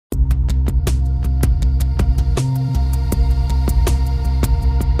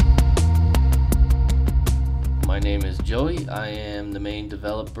Joey. I am the main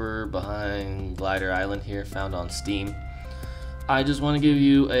developer behind Glider Island here, found on Steam. I just want to give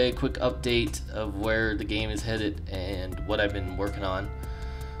you a quick update of where the game is headed and what I've been working on.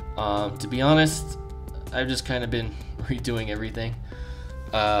 To be honest, I've just kind of been redoing everything.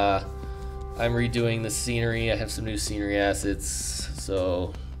 I'm redoing the scenery. I have some new scenery assets,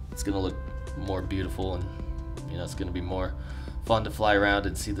 so it's gonna look more beautiful, and it's gonna be more fun to fly around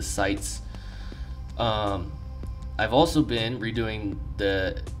and see the sights. I've also been redoing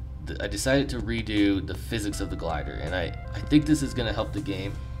I decided to redo the physics of the glider, and I think this is gonna help the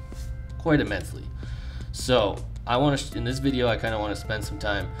game quite immensely. So in this video I kind of want to spend some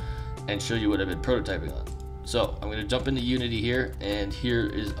time and show you what I've been prototyping on. So I'm gonna jump into Unity here, and here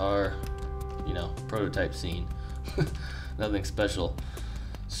is our prototype scene. Nothing special.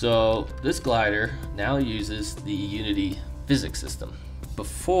 So this glider now uses the Unity physics system.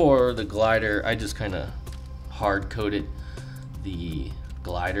 Before the glider, I just kind of hard-coded the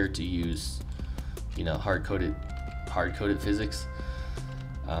glider to use hard-coded physics,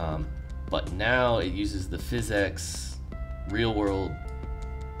 but now it uses the PhysX real-world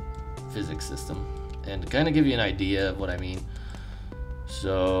physics system. And to kind of give you an idea of what I mean,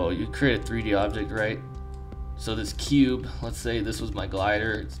 so you create a 3D object, right? So this cube, let's say this was my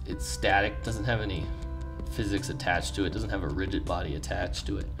glider, it's static, doesn't have any physics attached to it, doesn't have a rigid body attached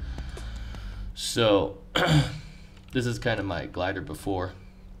to it. So this is kind of my glider before,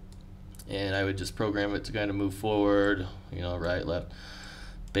 and I would just program it to kind of move forward, right, left,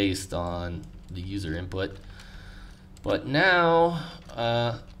 based on the user input. But now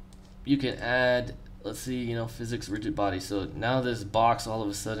you can add, let's see, physics rigid body. So now this box all of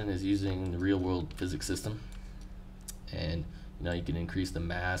a sudden is using the real world physics system, and you can increase the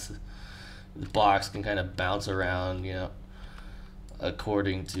mass. The box can kind of bounce around,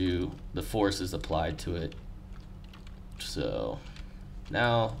 according to the forces applied to it. So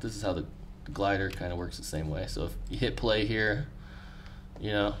now this is how the glider kind of works the same way. So if you hit play here,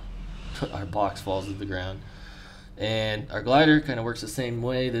 our box falls to the ground, and our glider kind of works the same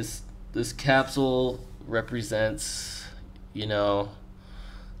way. This capsule represents,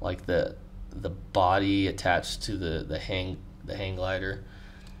 like the body attached to the hang glider,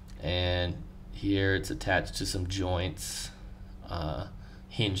 and here it's attached to some joints,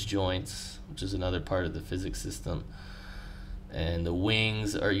 hinge joints, which is another part of the physics system. And the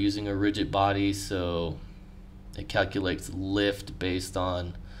wings are using a rigid body, so it calculates lift based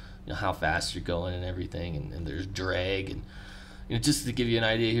on how fast you're going and everything, and there's drag, and just to give you an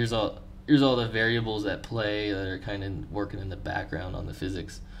idea, here's all the variables at play that are kind of working in the background on the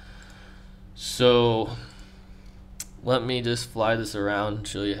physics. So let me just fly this around and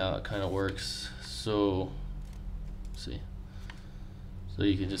show you how it kind of works. So let's see. So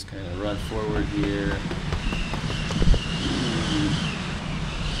you can just kind of run forward here.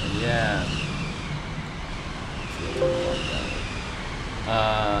 And yeah.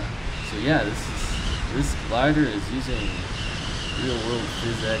 So yeah, this glider is using real world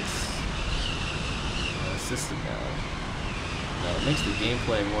physics system now. It makes the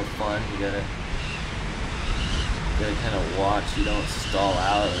gameplay more fun. You gotta kind of watch. You don't stall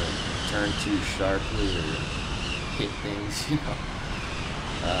out or turn too sharply or hit things.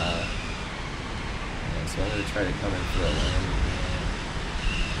 Yeah, so I'm gonna try to come in for a landing.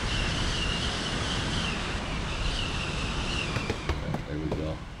 There we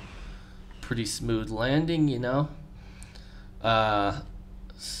go. Pretty smooth landing,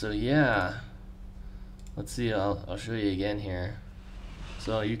 So yeah, let's see. I'll show you again here.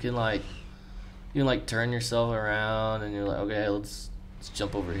 So you can turn yourself around, and you're like, okay, let's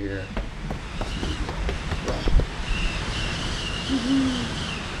jump over here.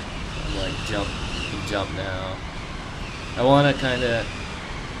 I'm jump now. I want to kind of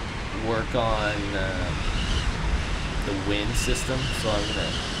work on the wind system, so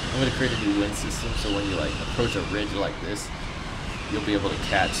I'm gonna create a new wind system. So when you approach a ridge like this, you'll be able to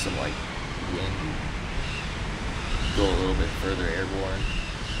catch some wind, go a little bit further airborne.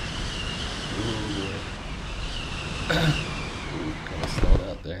 Ooh, kind of stalled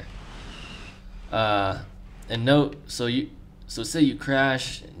out there. And note, so say you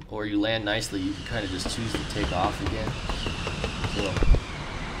crash or you land nicely, you can kind of just choose to take off again. So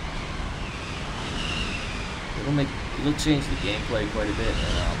it'll change the gameplay quite a bit,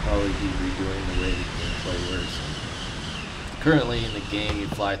 and I'll probably be redoing the way the gameplay works. And currently in the game, you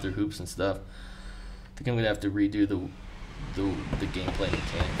fly through hoops and stuff. I think I'm gonna have to redo the gameplay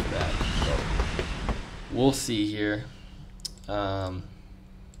mechanic for that. So we'll see here.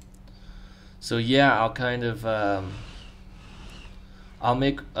 So yeah, I'll kind of I'll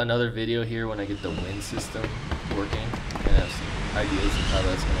make another video here when I get the wind system working and have some ideas of how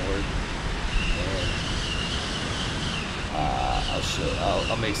that's gonna work. And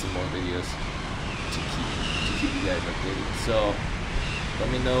I'll make some more videos to keep you guys updated. So let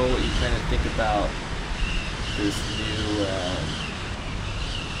me know what you kind of think about this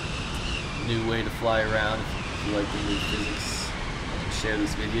new way to fly around. If you like the new physics, and share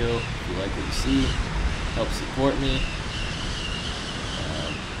this video. If you like what you see, help support me.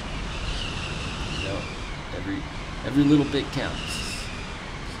 You know, every little bit counts.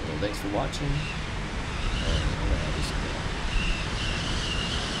 So thanks for watching. I'll just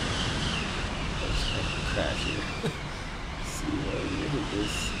crash here. See where we hit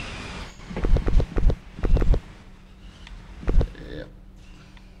this.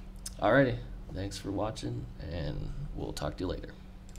 Alrighty, thanks for watching, and we'll talk to you later.